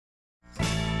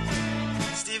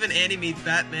Steve and Andy Meet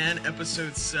Batman,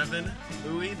 Episode 7,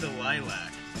 Louis the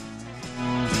Lilac.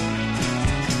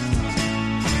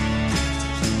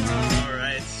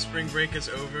 Alright, spring break is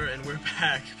over, and we're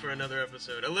back for another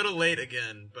episode. A little late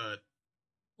again, but...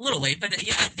 A little late, but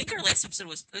yeah, I think our last episode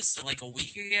was posted like a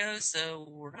week ago, so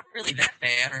we're not really that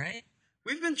bad, right?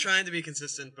 We've been trying to be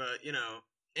consistent, but, you know,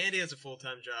 Andy has a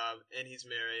full-time job, and he's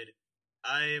married.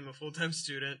 I am a full-time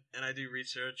student, and I do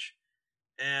research.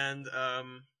 And,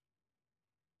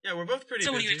 yeah, we're both pretty busy.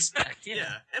 So what do you expect,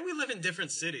 Yeah, and we live in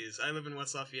different cities. I live in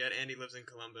West Lafayette, Andy lives in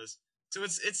Columbus. So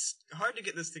it's hard to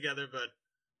get this together, but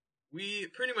we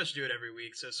pretty much do it every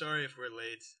week, so sorry if we're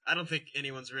late. I don't think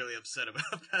anyone's really upset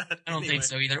about that. I don't think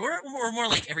so either. We're more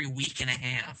like every week and a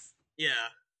half. Yeah.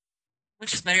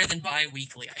 Which is better than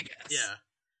bi-weekly, I guess. Yeah.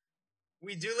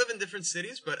 We do live in different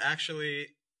cities, but actually,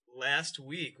 last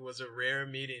week was a rare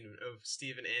meeting of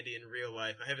Steve and Andy in real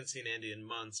life. I haven't seen Andy in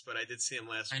months, but I did see him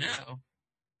last week. I know.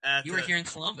 You were here in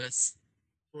Columbus.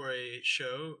 For a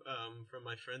show from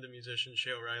my friend, the musician,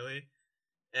 Shay O'Reilly.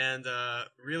 And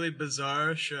really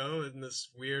bizarre show in this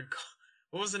weird...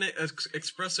 What was the name?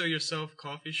 Espresso Yourself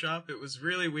coffee shop? It was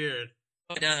really weird.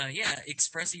 But, yeah,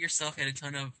 Espresso Yourself had a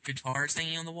ton of guitars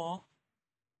hanging on the wall.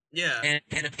 Yeah.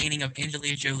 And a painting of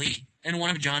Angelina Jolie. And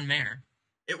one of John Mayer.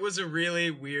 It was a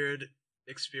really weird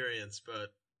experience,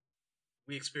 but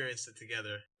we experienced it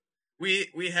together.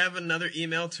 We have another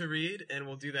email to read, and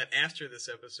we'll do that after this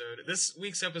episode. This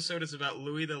week's episode is about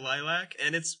Louis the Lilac,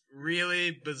 and it's really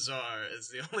bizarre, is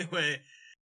the only way.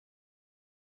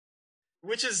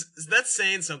 That's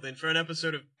saying something for an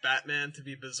episode of Batman to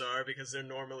be bizarre, because they're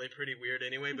normally pretty weird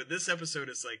anyway, but this episode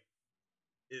is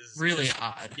really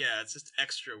odd. Yeah, it's just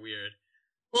extra weird.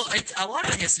 Well, a lot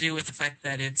of it has to do with the fact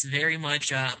that it's very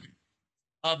much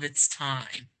of its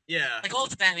time. Yeah. Like, all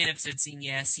the Batman episodes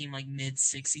seem like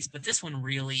mid-60s, but this one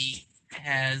really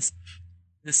has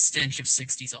the stench of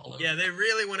 60s all over. Yeah, they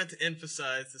really wanted to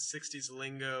emphasize the 60s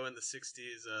lingo and the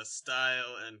 60s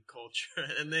style and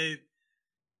culture, and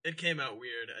it came out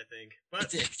weird, I think.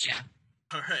 But, it did, yeah.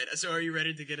 Alright, so are you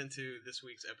ready to get into this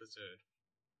week's episode?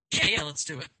 Yeah, let's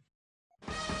do it.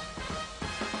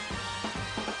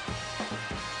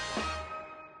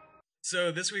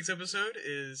 So this week's episode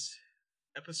is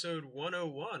episode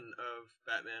 101 of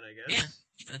Batman, I guess.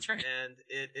 Yeah, that's right. And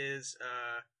it is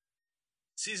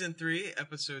season 3,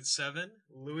 episode 7,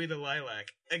 Louis the Lilac.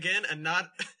 Again,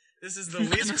 this is the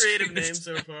least creative name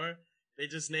so far. They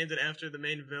just named it after the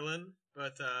main villain,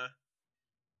 but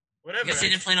whatever. I guess they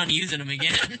didn't plan on using him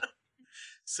again.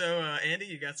 So, Andy,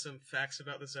 you got some facts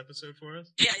about this episode for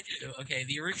us? Yeah, I do. Okay,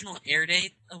 the original air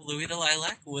date of Louis the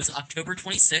Lilac was October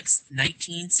 26,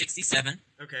 1967.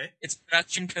 Okay. Its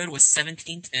production code was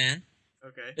 1710.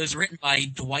 Okay. It was written by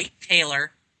Dwight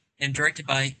Taylor and directed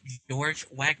by George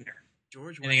Wagner.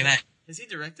 George Wagner. Think of that. Has he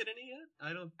directed any yet?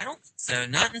 I don't think so.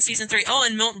 Not in season 3. Oh,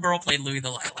 and Milton Berle played Louis the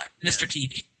Lilac. Yeah. Mr.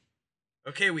 TV.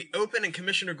 Okay, we open in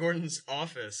Commissioner Gordon's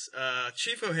office.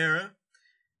 Chief O'Hara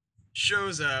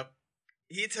shows up.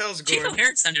 He tells Gordon... Chief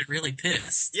O'Hara sounded really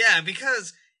pissed. Yeah,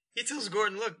 because he tells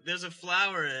Gordon, look, there's a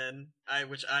flower in,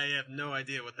 which I have no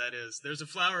idea what that is. There's a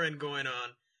flower in going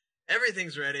on.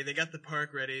 Everything's ready. They got the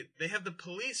park ready. They have the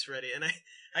police ready. And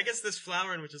I guess this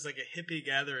flower in, which is like a hippie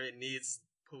gathering, needs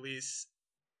police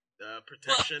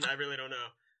protection. Well, I really don't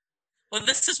know. Well,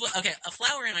 this is what... Okay, a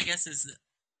flower in, I guess, is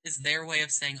their way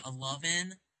of saying a love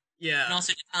in. Yeah. And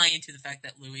also to tie into the fact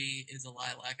that Louis is a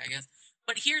lilac, I guess.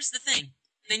 But here's the thing.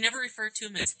 They never refer to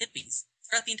him as hippies.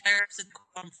 Throughout the entire episode, they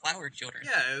call them flower children.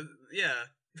 Yeah.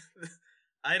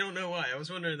 I don't know why. I was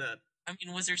wondering that. I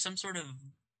mean, was there some sort of,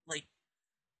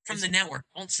 from the network,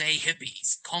 don't say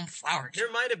hippies, call them flower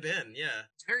children? There might have been, yeah.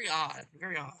 It's very odd,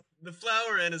 very odd. The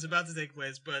flower inn is about to take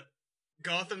place, but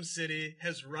Gotham City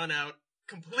has run out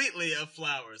completely of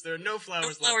flowers. There are no flowers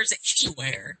left. No flowers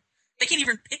anywhere. They can't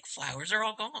even pick flowers. They're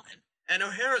all gone. And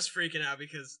O'Hara's freaking out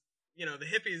because, the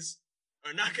hippies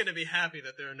are not going to be happy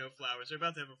that there are no flowers. They're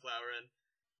about to have a flower in.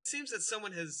 It seems that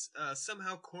someone has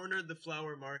somehow cornered the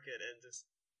flower market and just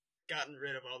gotten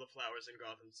rid of all the flowers in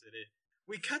Gotham City.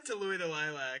 We cut to Louis the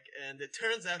Lilac, and it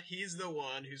turns out he's the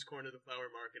one who's cornered the flower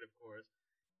market, of course.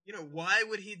 Why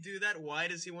would he do that? Why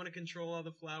does he want to control all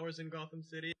the flowers in Gotham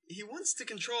City? He wants to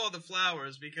control all the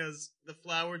flowers because the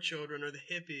flower children, or the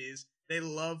hippies, they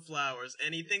love flowers,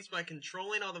 and he thinks by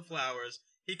controlling all the flowers,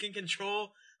 he can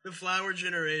control the flower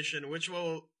generation, which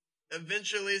will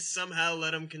eventually somehow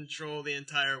let him control the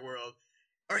entire world.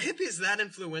 Are hippies that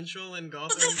influential in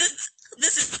Gotham?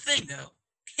 This is the thing, though.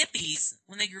 Hippies,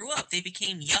 when they grew up, they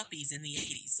became yuppies in the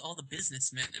 80s. All the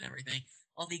businessmen and everything.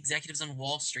 All the executives on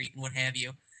Wall Street and what have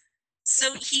you.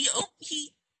 So he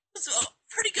was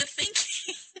pretty good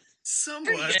thinking.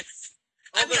 Somewhat. Yes.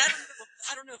 I mean,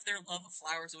 I don't know if their love of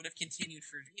flowers would have continued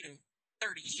for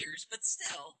 30 years, but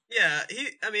still. Yeah,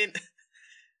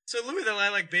 so Louis the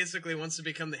Lilac basically wants to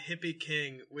become the hippie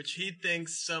king, which he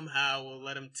thinks somehow will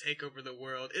let him take over the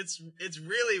world. It's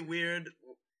really weird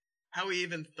how he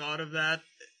even thought of that.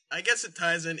 I guess it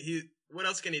ties in. What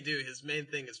else can he do? His main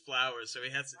thing is flowers, so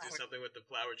he has to do something with the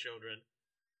flower children.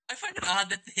 I find it odd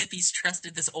that the hippies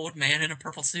trusted this old man in a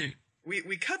purple suit.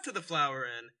 We cut to the flower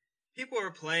inn. People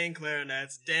are playing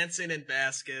clarinets, dancing in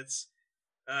baskets,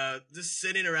 just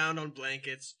sitting around on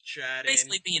blankets, chatting.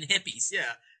 Basically being hippies.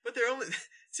 Yeah, but it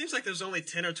seems like there's only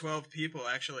 10 or 12 people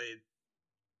actually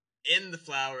in the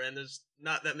flower inn. There's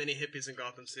not that many hippies in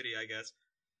Gotham City, I guess.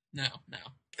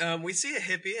 No. We see a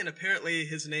hippie, and apparently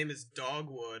his name is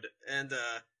Dogwood, and,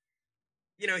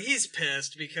 he's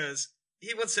pissed because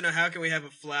he wants to know how can we have a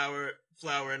flower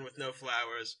inn with no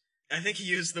flowers. I think he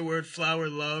used the word flower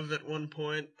love at one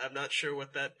point. I'm not sure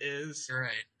what that is. You're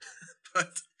right.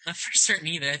 But not for certain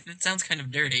either. It sounds kind of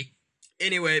dirty.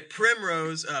 Anyway,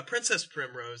 Primrose, Princess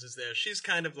Primrose is there. She's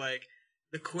kind of like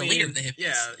the queen. The leader of the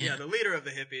hippies. Yeah, the leader of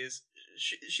the hippies.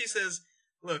 She says,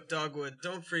 "Look, Dogwood,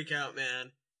 don't freak out,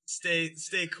 man. Stay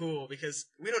cool, because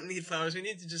we don't need flowers. We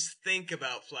need to just think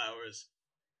about flowers."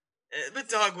 But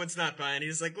Dogwood's not buying.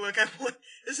 He's like, "Look,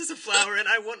 this is a flower, and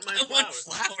I want my flowers." I want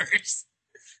flowers.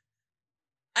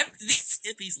 These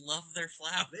hippies love their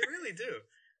flowers. They really do.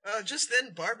 Just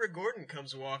then, Barbara Gordon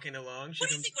comes walking along. What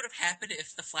do you think would have happened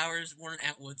if the flowers weren't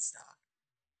at Woodstock?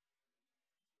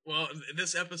 Well,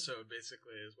 this episode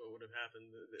basically is what would have happened.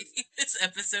 This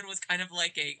episode was kind of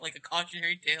like a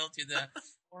cautionary tale to the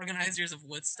organizers of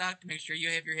Woodstock to make sure you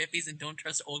have your hippies and don't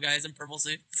trust old guys in purple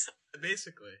suits.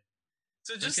 Basically.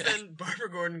 So just then, Barbara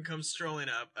Gordon comes strolling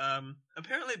up.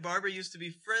 Apparently, Barbara used to be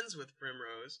friends with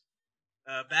Primrose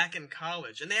back in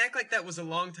college, and they act like that was a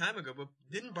long time ago. But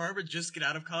didn't Barbara just get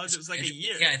out of college? It was like a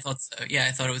year. Yeah, I thought so. Yeah,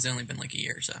 I thought it was only been like a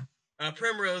year or so.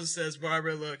 Primrose says,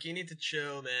 "Barbara, look, you need to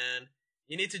chill, man.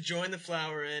 You need to join the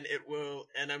flower inn. It will,"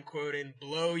 and I'm quoting,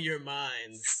 "blow your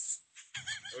mind."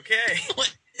 Okay.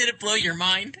 What? Did it blow your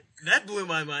mind? That blew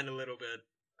my mind a little bit.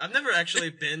 I've never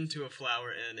actually been to a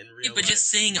flower inn in real life. But just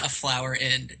seeing a flower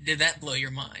inn, did that blow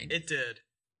your mind? It did.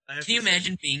 Can you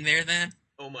imagine being there then?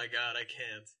 Oh my god, I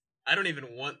can't. I don't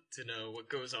even want to know what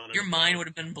goes on. Your mind would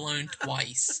have been blown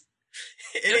twice.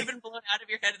 It would have been blown out of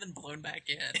your head and then blown back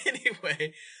in.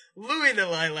 Anyway, Louis the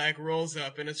Lilac rolls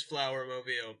up in his flower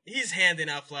mobile. He's handing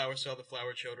out flowers to all the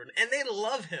flower children, and they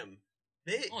love him.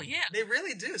 Oh yeah, they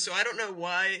really do. So I don't know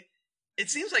why.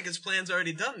 It seems like his plan's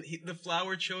already done. The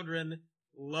flower children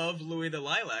love Louis the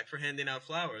Lilac for handing out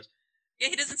flowers. Yeah,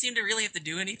 he doesn't seem to really have to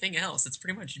do anything else. It's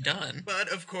pretty much done. But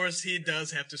of course, he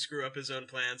does have to screw up his own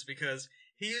plans because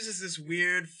he uses this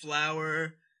weird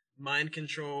flower mind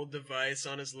control device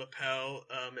on his lapel.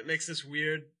 It makes this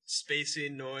weird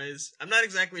spacey noise. I'm not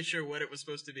exactly sure what it was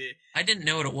supposed to be. I didn't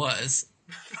know what it was.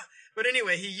 But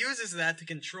anyway, he uses that to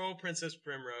control Princess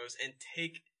Primrose and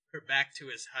take her back to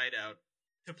his hideout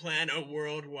to plan a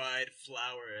worldwide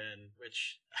flower inn,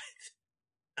 which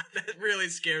that really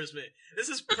scares me. This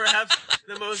is perhaps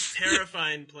the most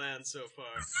terrifying plan so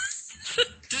far.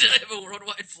 Did I have a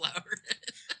worldwide flower inn?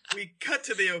 We cut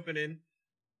to the opening.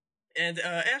 And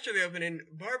after the opening,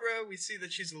 Barbara, we see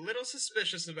that she's a little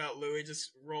suspicious about Louis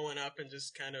just rolling up and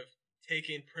just kind of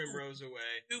taking Primrose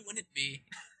away. Who wouldn't be?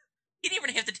 He didn't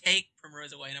even have to take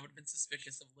Primrose away, and I would have been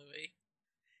suspicious of Louis.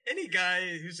 Any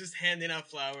guy who's just handing out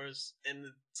flowers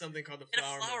in something called the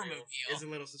flower mobile is a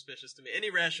little suspicious to me. Any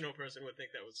rational person would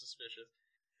think that was suspicious.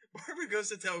 Barbara goes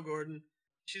to tell Gordon.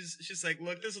 She's like,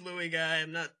 "Look, this Louis guy,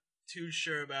 I'm not too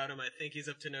sure about him. I think he's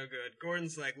up to no good."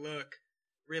 Gordon's like, "Look,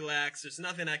 relax. There's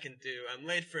nothing I can do. I'm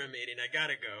late for a meeting. I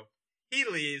gotta go." He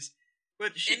leaves,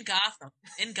 but in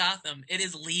Gotham, it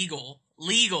is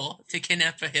legal to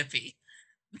kidnap a hippie.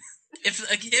 If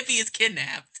a hippie is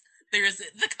kidnapped,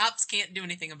 the cops can't do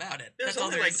anything about it. There's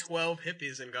only like 12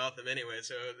 hippies in Gotham anyway,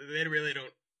 so they really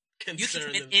don't concern You can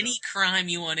commit themselves. any crime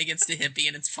you want against a hippie,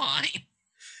 and it's fine.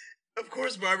 Of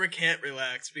course, Barbara can't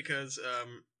relax because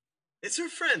it's her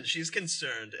friend. She's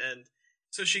concerned, and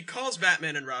so she calls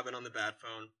Batman and Robin on the Bat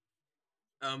phone.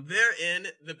 They're in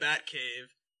the Batcave,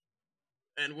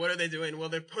 and what are they doing? Well,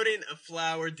 they're putting a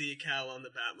flower decal on the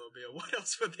Batmobile. What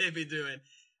else would they be doing?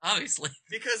 Obviously.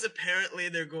 Because apparently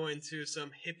they're going to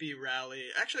some hippie rally.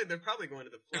 Actually, they're probably going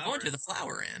to the flower. They're going to the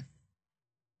flower inn.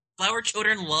 Flower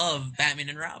children love Batman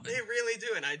and Robin. They really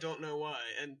do, and I don't know why.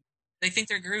 And they think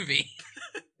they're groovy.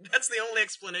 That's the only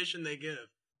explanation they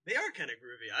give. They are kind of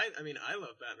groovy. I mean, I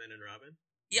love Batman and Robin.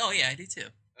 Yeah, oh yeah, I do too.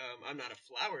 I'm not a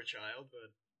flower child,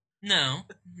 but... No.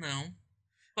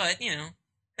 But,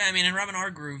 Batman and Robin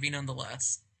are groovy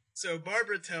nonetheless. So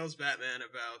Barbara tells Batman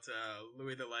about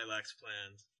Louis the Lilac's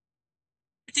plans.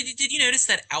 Did you notice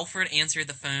that Alfred answered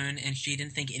the phone and she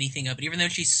didn't think anything of it, even though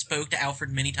she spoke to Alfred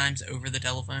many times over the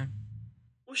telephone?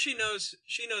 Well, she knows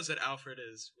that Alfred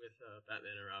is with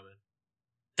Batman and Robin.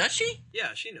 Does she?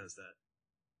 Yeah, she knows that.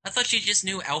 I thought she just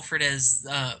knew Alfred as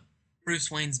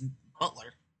Bruce Wayne's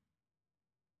butler.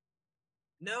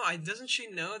 No, doesn't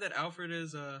she know that Alfred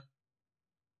is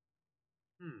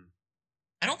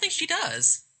I don't think she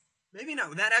does. Maybe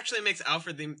not. That actually makes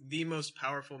Alfred the most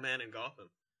powerful man in Gotham.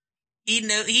 He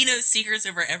knows secrets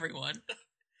over everyone.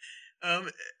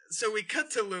 So we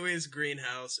cut to Louis'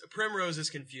 greenhouse. Primrose is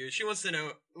confused. She wants to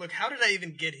know, look, how did I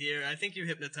even get here? I think you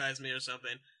hypnotized me or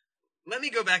something. Let me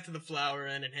go back to the Flower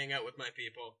Inn and hang out with my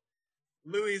people.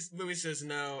 Louis says,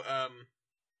 no,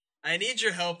 I need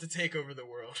your help to take over the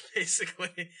world,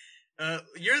 basically.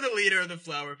 You're the leader of the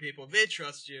Flower people. They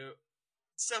trust you.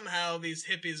 Somehow these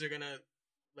hippies are gonna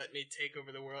let me take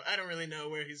over the world. I don't really know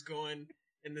where he's going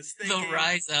in this thing. They'll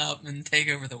rise up and take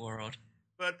over the world.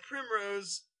 But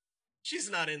Primrose,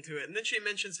 she's not into it. And then she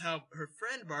mentions how her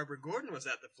friend Barbara Gordon was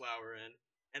at the Flower Inn,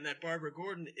 and that Barbara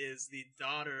Gordon is the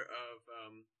daughter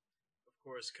of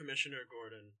course, Commissioner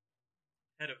Gordon,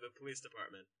 head of the police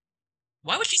department.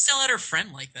 Why would she sell out her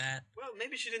friend like that? Well,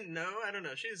 maybe she didn't know. I don't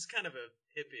know. She's kind of a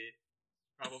hippie.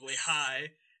 Probably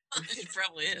high. She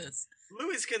probably is.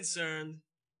 Louis is concerned,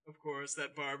 of course,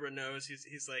 that Barbara knows.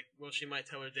 He's like, well, she might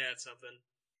tell her dad something.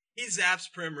 He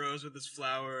zaps Primrose with his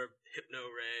flower, hypno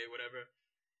ray, whatever,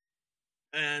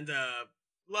 and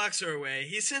locks her away.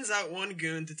 He sends out one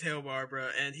goon to tail Barbara,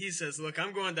 and he says, look,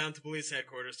 I'm going down to police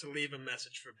headquarters to leave a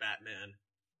message for Batman.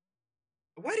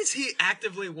 Why does he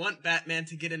actively want Batman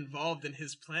to get involved in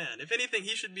his plan? If anything,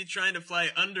 he should be trying to fly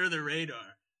under the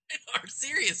radar.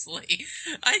 Seriously.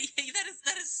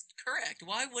 That is correct.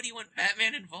 Why would he want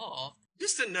Batman involved?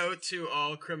 Just a note to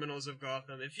all criminals of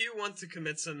Gotham, if you want to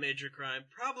commit some major crime,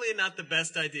 probably not the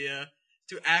best idea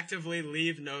to actively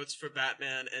leave notes for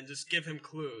Batman and just give him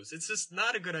clues. It's just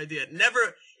not a good idea.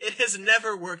 It has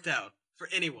never worked out for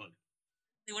anyone.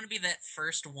 They want to be that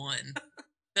first one.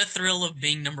 The thrill of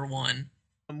being number one.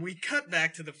 We cut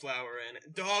back to the Flower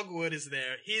Inn. Dogwood is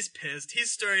there. He's pissed.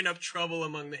 He's stirring up trouble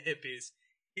among the hippies.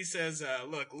 He says,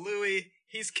 look, Louis,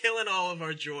 he's killing all of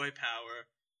our joy power.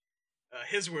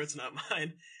 His words, not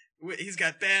mine. He's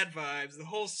got bad vibes. The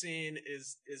whole scene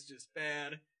is just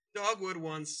bad. Dogwood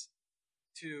wants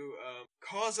to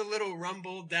cause a little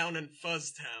rumble down in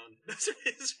Fuzztown. Those are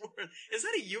his words. Is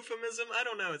that a euphemism? I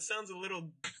don't know. It sounds a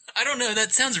little... I don't know.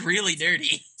 That sounds really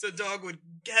dirty. So Dogwood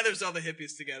gathers all the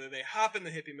hippies together. They hop in the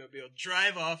hippie mobile,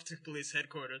 drive off to police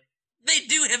headquarters. They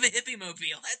do have a hippie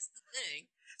mobile. That's the thing.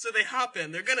 So they hop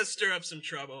in. They're gonna stir up some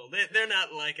trouble. They're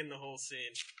not liking the whole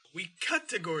scene. We cut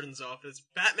to Gordon's office.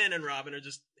 Batman and Robin are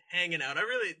just hanging out. I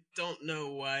really don't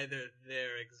know why they're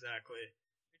there exactly.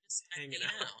 They're just hanging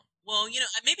out. Well,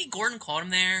 maybe Gordon called him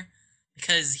there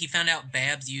because he found out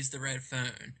Babs used the red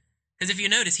phone. Because if you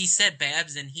notice, he said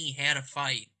Babs and he had a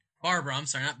fight. Barbara, I'm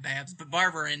sorry, not Babs, but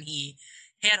Barbara and he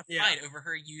had a fight over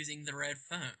her using the red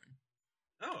phone.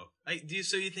 Oh,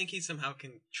 so you think he somehow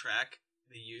can track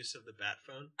the use of the bat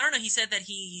phone? I don't know. He said that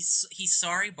he's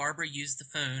sorry Barbara used the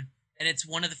phone, and it's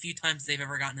one of the few times they've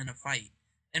ever gotten in a fight.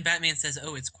 And Batman says,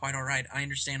 "Oh, it's quite all right. I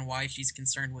understand why she's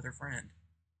concerned with her friend."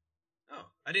 Oh,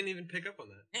 I didn't even pick up on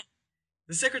that. Yeah.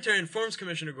 The secretary informs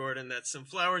Commissioner Gordon that some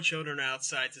flower children are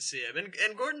outside to see him,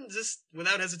 and Gordon just,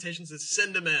 without hesitation, says,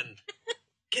 "Send them in."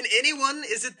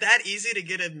 Is it that easy to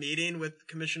get a meeting with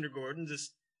Commissioner Gordon?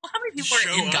 Just well, how many people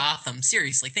are in Gotham?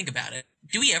 Seriously, think about it.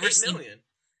 Do we ever see 8 million?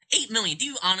 8 million. Do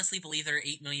you honestly believe there are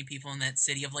 8 million people in that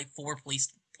city of like 4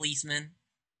 policemen?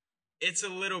 It's a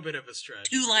little bit of a stretch.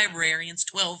 2 librarians,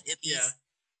 12 hippies. Yeah.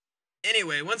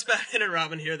 Anyway, once Batman and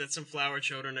Robin hear that some flower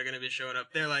children are going to be showing up,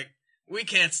 they're like, we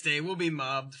can't stay. We'll be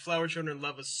mobbed. Flower children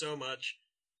love us so much.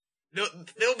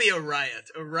 There'll be a riot.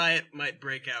 A riot might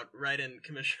break out right in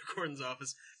Commissioner Gordon's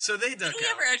office. So they duck out. Do we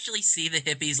ever actually see the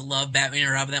hippies love Batman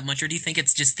and Robin that much, or do you think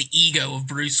it's just the ego of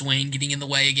Bruce Wayne getting in the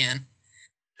way again?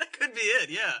 That could be it,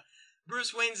 yeah.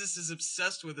 Bruce Wayne's just as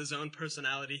obsessed with his own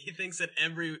personality. He thinks that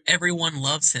everyone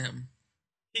loves him.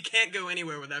 He can't go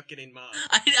anywhere without getting mobbed.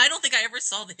 I don't think I ever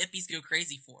saw the hippies go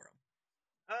crazy for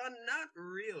him. Not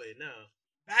really, no.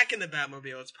 Back in the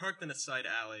Batmobile, it's parked in a side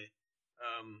alley.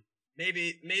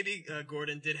 Maybe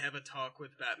Gordon did have a talk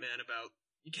with Batman about,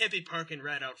 you can't be parking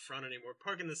right out front anymore.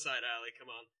 Park in the side alley, come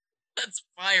on. That's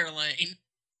fire lane.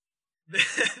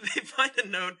 They find a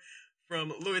note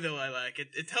from Louis the Lilac.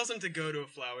 It tells him to go to a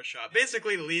flower shop.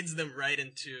 Basically leads them right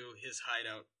into his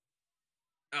hideout.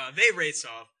 They race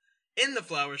off. In the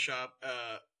flower shop,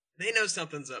 They know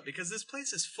something's up because this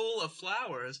place is full of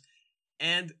flowers,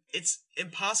 and it's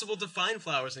impossible to find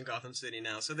flowers in Gotham City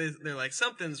now. So they're like,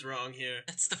 something's wrong here.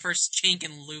 That's the first chink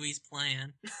in Louis'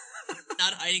 plan.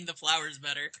 Not hiding the flowers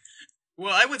better.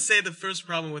 Well, I would say the first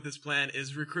problem with his plan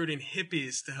is recruiting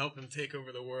hippies to help him take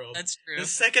over the world. That's true. The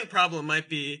second problem might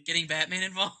be... getting Batman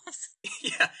involved?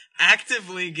 Yeah,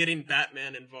 actively getting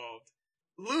Batman involved.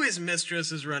 Louis'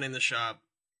 mistress is running the shop.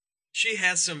 She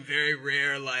has some very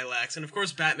rare lilacs, and of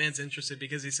course Batman's interested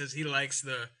because he says he likes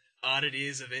the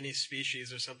oddities of any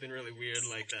species or something really weird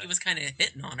like that. He was kind of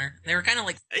hitting on her. They were kind of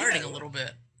like flirting a little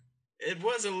bit. It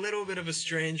was a little bit of a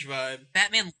strange vibe.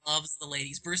 Batman loves the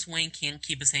ladies. Bruce Wayne can't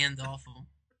keep his hands off them.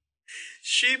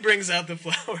 She brings out the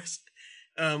flowers.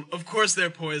 Of course they're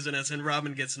poisonous, and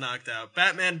Robin gets knocked out.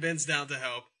 Batman bends down to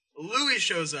help. Louis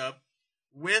shows up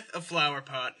with a flower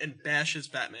pot and bashes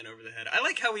Batman over the head. I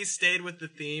like how he stayed with the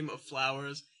theme of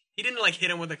flowers. He didn't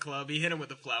hit him with a club. He hit him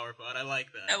with a flower pot. I like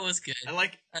that. That was good. I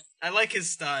like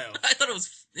his style. I thought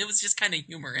it was just kind of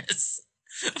humorous.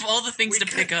 Of all the things to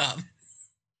pick up.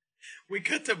 We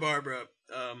cut to Barbara.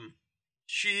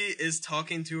 She is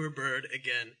talking to her bird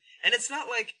again. And it's not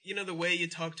like, the way you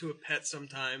talk to a pet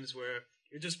sometimes where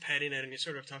you're just petting it and you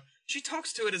sort of talk. She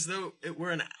talks to it as though it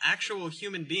were an actual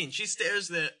human being. She stands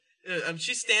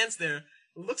there,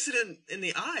 looks it in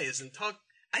the eyes and talk.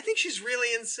 I think she's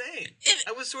really insane.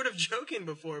 I was sort of joking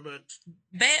before, but...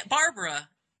 Barbara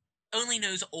only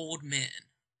knows old men.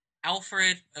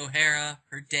 Alfred, O'Hara,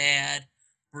 her dad,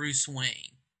 Bruce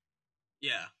Wayne.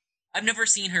 Yeah. I've never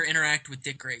seen her interact with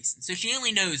Dick Grayson, so she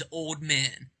only knows old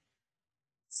men.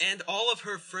 And all of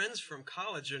her friends from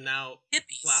college are now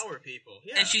hippies. Flower people.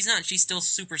 Yeah. And she's not. She's still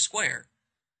super square.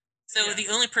 So the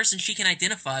only person she can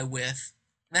identify with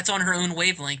that's on her own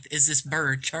wavelength is this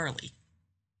bird, Charlie.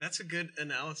 That's a good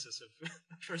analysis of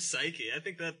her psyche. I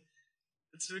think that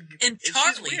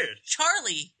Charlie, she's weird.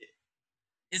 Charlie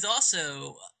is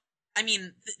also... I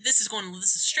mean, this is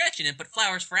stretching it, but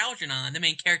Flowers for Algernon, the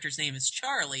main character's name is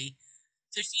Charlie.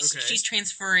 So she's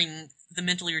transferring the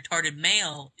mentally retarded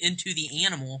male into the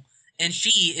animal, and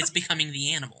she is becoming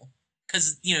the animal.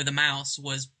 Because, the mouse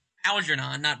was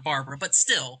Algernon, not Barbara, but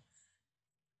still.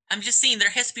 I'm just saying there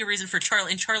has to be a reason for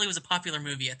Charlie, and Charlie was a popular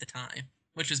movie at the time,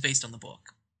 which was based on the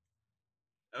book.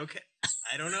 Okay.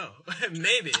 I don't know.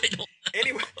 Maybe.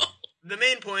 Anyway, the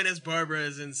main point is Barbara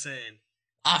is insane.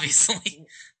 Obviously.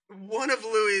 One of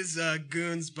Louis'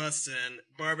 goons busts in.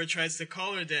 Barbara tries to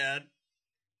call her dad,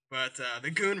 but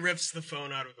the goon rips the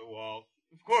phone out of the wall.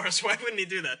 Of course, why wouldn't he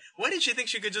do that? Why did she think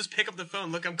she could just pick up the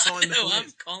phone? Look, I'm calling the police.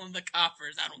 I'm calling the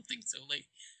coppers. I don't think so. I like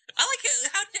it.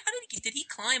 How did he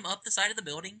climb up the side of the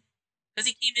building? Because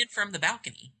he came in from the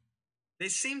balcony. They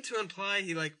seem to imply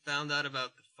he found out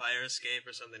about the fire escape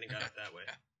or something and got it that way.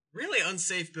 Okay. Really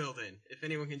unsafe building. If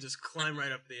anyone can just climb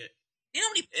right up the... You know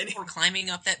how many people were climbing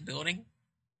up that building?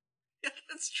 Yeah,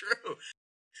 that's true.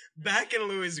 Back in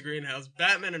Louis' greenhouse,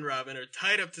 Batman and Robin are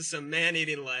tied up to some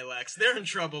man-eating lilacs. They're in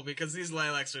trouble because these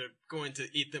lilacs are going to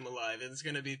eat them alive, and it's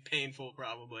going to be painful,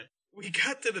 probably. We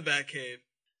cut to the Batcave.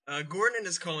 Gordon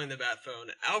is calling the Bat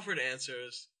phone. Alfred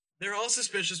answers. They're all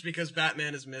suspicious because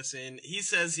Batman is missing. He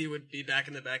says he would be back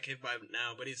in the Batcave by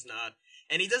now, but he's not.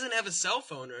 And he doesn't have a cell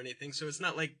phone or anything, so it's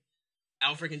not like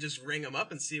Alfred can just ring him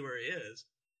up and see where he is.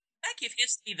 Batcave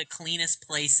used to be the cleanest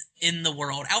place in the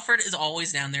world. Alfred is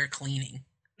always down there cleaning.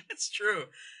 That's true.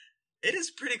 It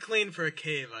is pretty clean for a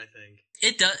cave, I think.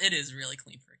 It is really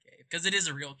clean for a cave, because it is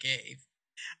a real cave.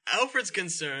 Alfred's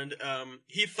concerned.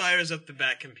 He fires up the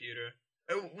Bat computer.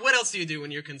 What else do you do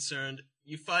when you're concerned?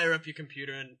 You fire up your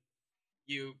computer and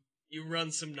you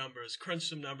run some numbers, crunch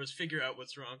some numbers, figure out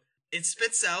what's wrong. It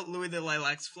spits out Louis the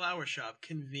Lilac's flower shop,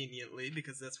 conveniently,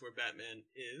 because that's where Batman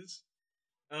is.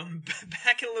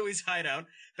 Back in Louis' hideout,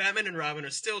 Batman and Robin are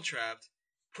still trapped.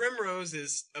 Primrose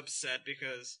is upset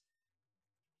because,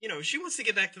 she wants to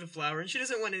get back to the flower, and she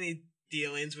doesn't want any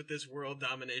dealings with this world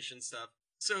domination stuff.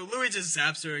 So Louis just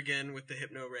zaps her again with the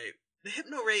Hypno Ray. The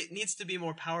Hypno Ray needs to be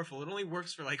more powerful. It only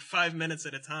works for 5 minutes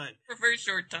at a time. For a very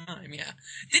short time, yeah.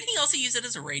 Didn't he also use it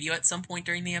as a radio at some point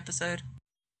during the episode?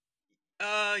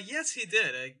 Yes, he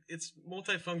did. It's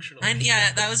multifunctional.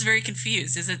 I was very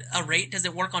confused. Is it does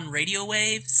it work on radio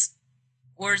waves?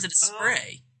 Or is it a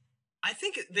spray? I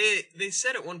think they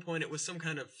said at one point it was some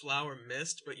kind of flower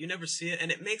mist, but you never see it,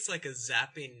 and it makes a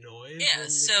zapping noise. Yeah,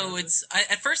 so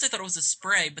at first I thought it was a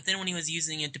spray, but then when he was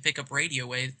using it to pick up radio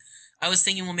waves, I was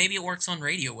thinking, well, maybe it works on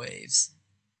radio waves.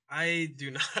 I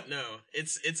do not know.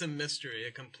 It's a mystery,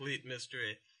 a complete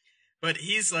mystery. But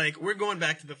he's like, we're going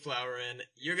back to the Flower Inn.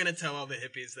 You're going to tell all the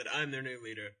hippies that I'm their new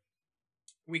leader.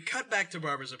 We cut back to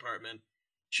Barbara's apartment.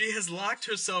 She has locked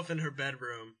herself in her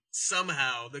bedroom.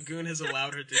 Somehow, the goon has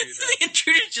allowed her to do that. The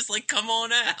intruder's just like, come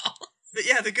on out. But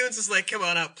yeah, the goon's just like, come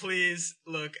on out, please.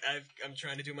 Look, I'm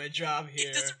trying to do my job here.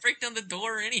 He doesn't break down the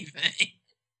door or anything.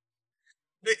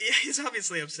 But yeah, he's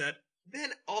obviously upset.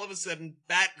 Then, all of a sudden,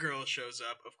 Batgirl shows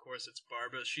up. Of course, it's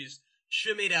Barbara. She's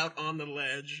shimmied out on the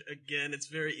ledge. Again, it's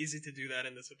very easy to do that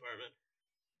in this apartment.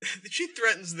 She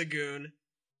threatens the goon.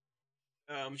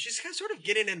 She's kind of sort of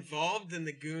getting involved in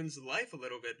the goon's life a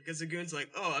little bit, because the goon's like,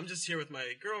 oh, I'm just here with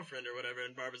my girlfriend or whatever,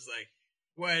 and Barbara's like,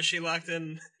 why is she locked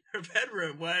in her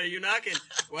bedroom? Why are you knocking?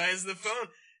 Why is the phone?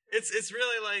 It's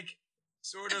really like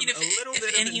sort of a little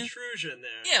bit of intrusion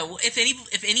there. Yeah, well, if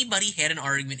anybody had an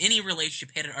argument, any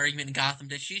relationship had an argument in Gotham,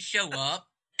 does she show up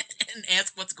and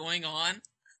ask what's going on?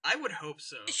 I would hope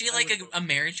so. Is she like a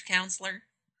marriage counselor?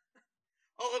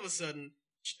 All of a sudden,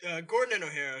 Gordon and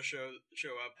O'Hara show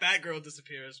up. Batgirl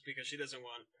disappears because she doesn't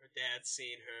want her dad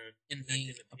seeing her in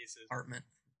the pieces. Apartment.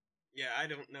 Yeah, I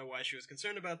don't know why she was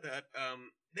concerned about that.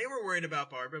 They were worried about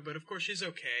Barbara, but of course she's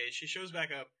okay. She shows back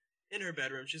up in her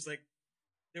bedroom. She's like,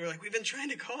 they were like, we've been trying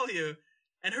to call you.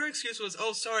 And her excuse was,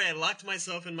 oh, sorry, I locked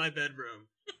myself in my bedroom.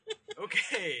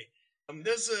 Okay.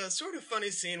 There's a sort of funny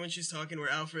scene when she's talking where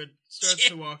Alfred starts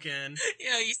to walk in.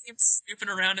 Yeah, he seems snooping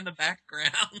around in the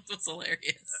background. It's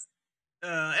hilarious.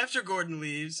 After Gordon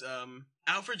leaves,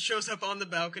 Alfred shows up on the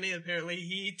balcony. Apparently,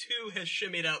 he too has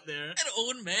shimmied out there. An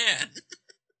old man.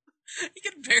 He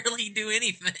can barely do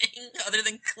anything other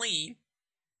than clean.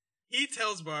 He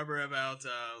tells Barbara about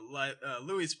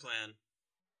Louis' plan.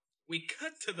 We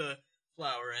cut to the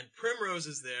flower, and Primrose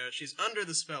is there. She's under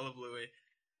the spell of Louis.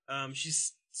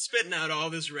 She's spitting out all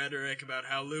this rhetoric about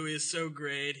how Louis is so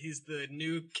great. He's the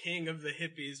new king of the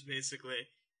hippies, basically.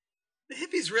 The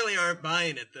hippies really aren't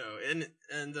buying it, though, and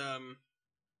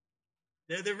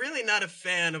they're really not a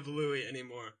fan of Louis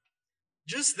anymore.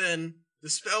 Just then, the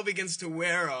spell begins to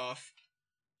wear off.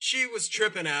 She was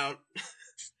tripping out.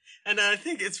 And I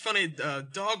think it's funny,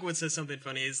 Dogwood says something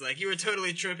funny. He's like, you were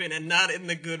totally tripping and not in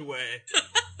the good way.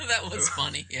 That was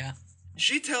funny, yeah.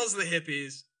 She tells the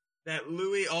hippies that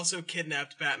Louis also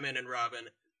kidnapped Batman and Robin.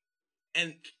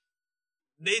 And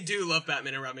they do love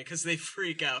Batman and Robin because they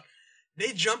freak out.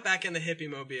 They jump back in the hippie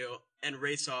mobile and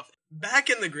race off. Back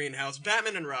in the greenhouse,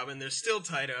 Batman and Robin, they're still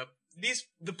tied up.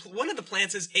 One of the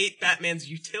plants has ate Batman's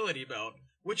utility belt,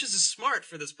 which is smart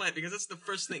for this plant because that's the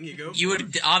first thing you go for. You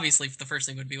would obviously the first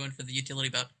thing would be one for the utility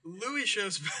belt. Louis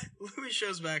shows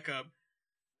back up,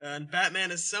 and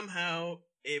Batman is somehow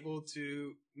able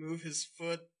to move his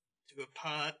foot to a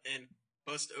pot and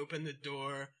bust open the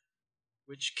door,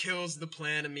 which kills the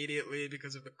plant immediately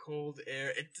because of the cold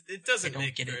air. It doesn't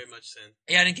make very much sense.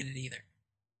 Yeah, I didn't get it either.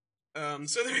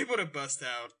 So they're able to bust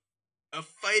out. A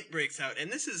fight breaks out,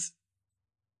 and this is,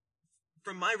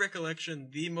 from my recollection,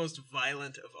 the most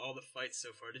violent of all the fights so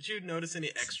far. Did you notice any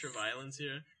extra violence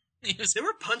here? There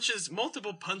were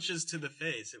multiple punches to the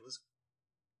face. It was.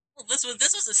 Well, this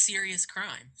was a serious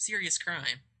crime.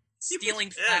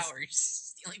 Stealing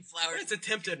flowers. It's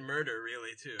attempted murder,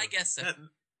 really, too. I guess so.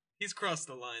 He's crossed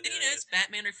the line. Did you notice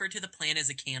Batman referred to the plant as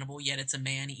a cannibal, yet it's a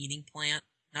man-eating plant,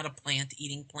 not a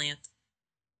plant-eating plant?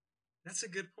 That's a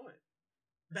good point.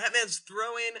 Batman's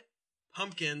throwing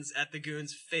pumpkins at the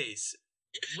goon's face.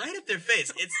 Right at their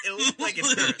face. It looked like it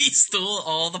hurt. He stole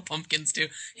all the pumpkins, too.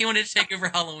 He wanted to take over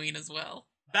Halloween as well.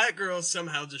 Batgirl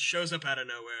somehow just shows up out of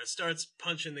nowhere, starts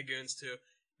punching the goons, too.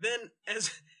 Then,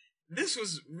 this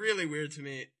was really weird to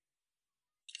me.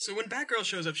 So when Batgirl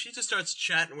shows up, she just starts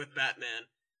chatting with Batman.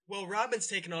 Well, Robin's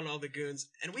taking on all the goons,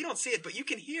 and we don't see it, but you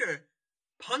can hear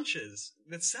punches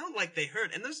that sound like they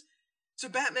hurt. And so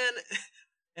Batman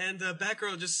and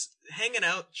Batgirl just hanging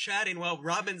out, chatting while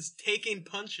Robin's taking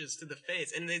punches to the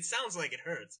face, and it sounds like it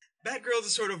hurts. Batgirl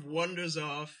just sort of wanders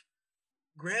off,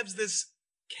 grabs this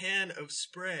can of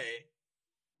spray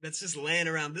that's just laying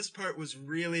around. This part was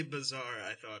really bizarre,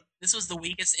 I thought. This was the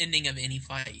weakest ending of any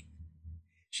fight.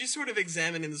 She's sort of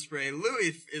examining the spray.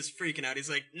 Louis is freaking out. He's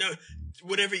like, no,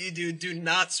 whatever you do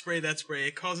not spray that spray.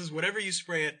 It causes whatever you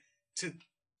spray it to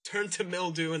turn to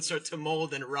mildew and start to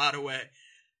mold and rot away.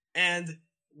 And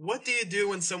what do you do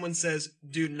when someone says,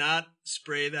 do not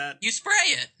spray that? You spray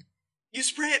it. You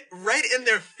spray it right in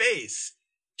their face.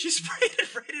 She sprayed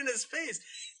it right in his face.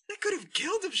 That could have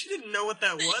killed him. She didn't know what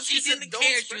that was. She didn't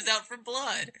care. She was out for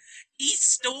blood. He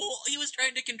was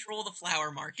trying to control the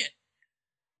flower market.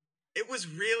 It was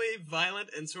really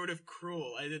violent and sort of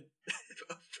cruel. I did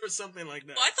for something like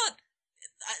that. Well, I thought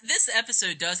this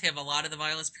episode does have a lot of the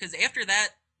violence because after that,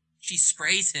 she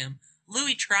sprays him.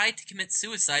 Louis tried to commit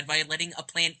suicide by letting a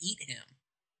plant eat him.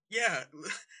 Yeah,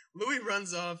 Louis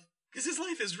runs off because his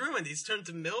life is ruined. He's turned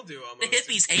to mildew almost. The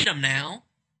hippies hate him now.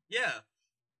 Yeah.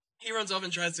 He runs off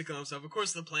and tries to kill himself. Of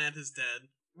course, the plant is dead.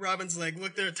 Robin's like,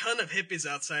 look, there are a ton of hippies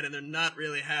outside, and they're not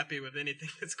really happy with anything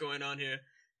that's going on here.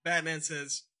 Batman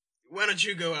says, why don't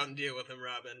you go out and deal with him,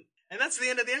 Robin? And that's the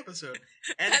end of the episode.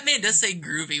 And Batman does say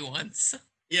groovy once.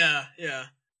 Yeah.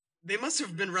 They must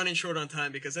have been running short on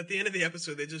time, because at the end of the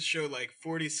episode, they just show,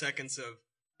 40 seconds of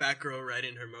Batgirl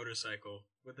riding her motorcycle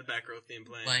with the Batgirl theme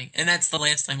playing. And that's the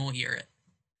last time we'll hear it.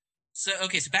 So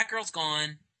Batgirl's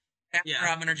gone. Batman and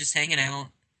Robin are just hanging out.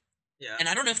 Yeah. And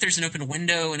I don't know if there's an open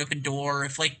window, an open door,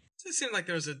 if It seemed like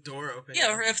there was a door open.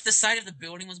 Yeah, or if the side of the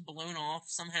building was blown off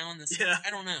somehow in the sky. I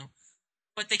don't know.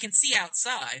 But they can see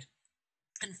outside.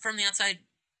 And from the outside,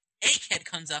 Egghead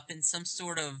comes up in some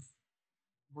sort of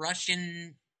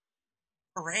Russian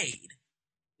parade.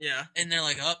 Yeah. And they're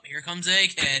like, oh, here comes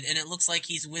Egghead. And it looks like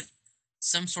he's with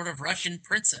some sort of Russian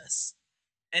princess.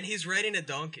 And he's riding a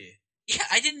donkey. Yeah,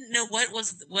 I didn't know what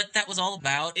that was all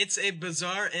about. It's a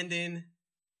bizarre ending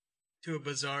to a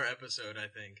bizarre episode, I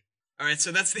think. Alright,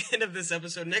 so that's the end of this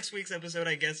episode. Next week's episode,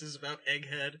 I guess, is about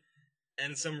Egghead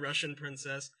and some Russian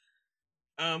princess.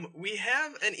 We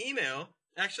have an email.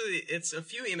 Actually, it's a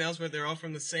few emails, but they're all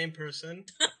from the same person.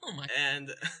 Oh my!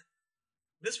 And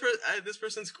this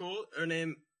person's cool. Her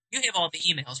name. You have all the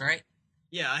emails, right?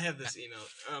 Yeah, I have this email.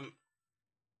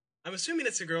 I'm assuming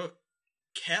it's a girl,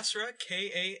 Kassra,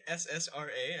 Kassra.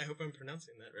 I hope I'm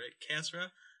pronouncing that right,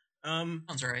 Kassra.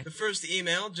 Sounds right. The first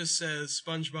email just says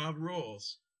SpongeBob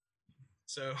rules.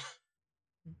 So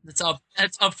that's up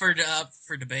for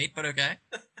debate, but okay.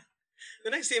 The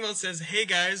next email says, "Hey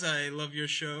guys, I love your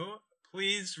show.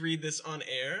 Please read this on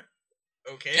air."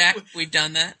 Okay. Yeah, we've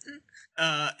done that.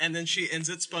 And then she ends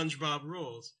it, SpongeBob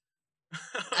rules.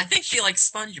 I think she likes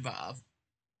SpongeBob.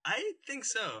 I think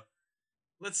so.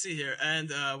 Let's see here.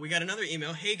 And we got another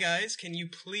email. "Hey guys, can you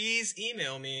please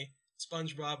email me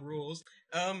SpongeBob rules?"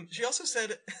 She also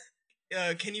said,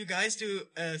 "Can you guys do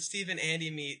Steve and Andy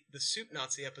meet the Soup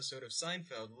Nazi episode of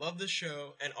Seinfeld? Love the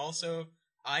show, and also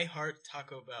I heart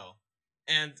Taco Bell."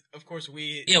 And of course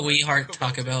we heart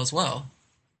Taco Bell as well.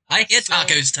 I get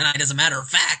tacos tonight, as a matter of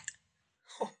fact.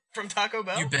 From Taco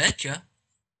Bell? You betcha.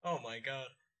 Oh my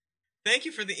god. Thank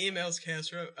you for the emails,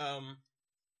 Kassra.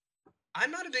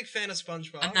 I'm not a big fan of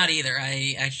SpongeBob. I'm not either.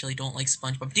 I actually don't like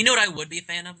SpongeBob. Do you know what I would be a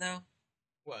fan of, though?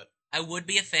 What? I would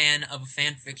be a fan of a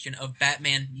fan fiction of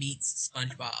Batman meets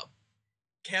SpongeBob.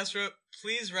 Kassra,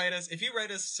 please write us. If you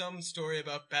write us some story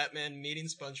about Batman meeting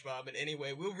SpongeBob in any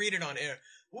way, we'll read it on air.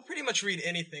 We'll pretty much read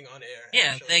anything on air.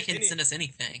 Yeah, actually. They can send us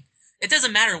anything. It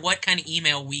doesn't matter what kind of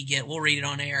email we get, we'll read it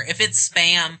on air. If it's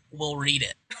spam, we'll read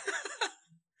it.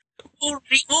 We'll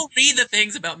read the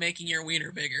things about making your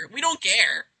wiener bigger. We don't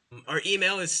care. Our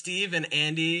email is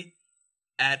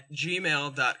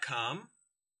steveandandy@gmail.com.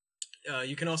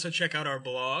 You can also check out our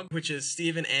blog, which is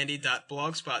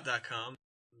steveandandy.blogspot.com.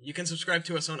 You can subscribe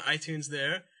to us on iTunes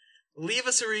there. Leave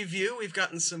us a review. We've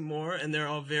gotten some more, and they're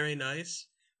all very nice.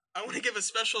 I want to give a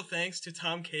special thanks to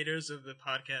Tom Caters of the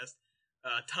podcast,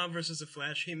 Tom vs. the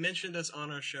Flash. He mentioned us on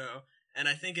our show, and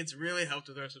I think it's really helped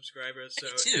with our subscribers. So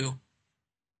me too.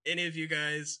 Any of you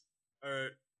guys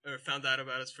are found out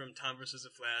about us from Tom vs. the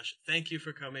Flash, thank you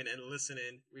for coming and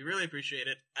listening. We really appreciate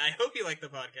it. I hope you like the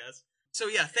podcast. So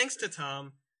yeah, thanks to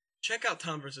Tom. Check out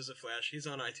Tom vs. the Flash. He's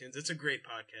on iTunes. It's a great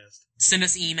podcast. Send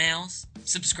us emails.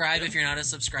 Subscribe if you're not a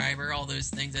subscriber. All those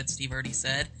things that Steve already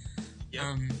said.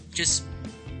 Yep.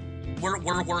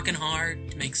 We're working hard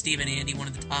to make Steve and Andy one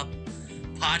of the top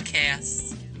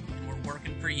podcasts. And we're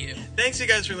working for you. Thanks you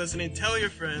guys for listening. Tell your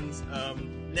friends.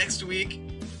 Next week,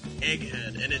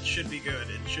 Egghead, and it should be good.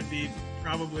 It should be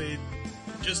probably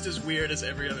just as weird as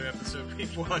every other episode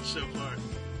we've watched so far.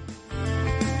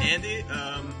 Andy,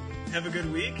 have a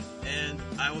good week, and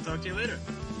I will talk to you later.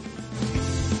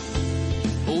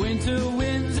 Winter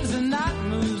winds as the night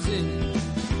moves in.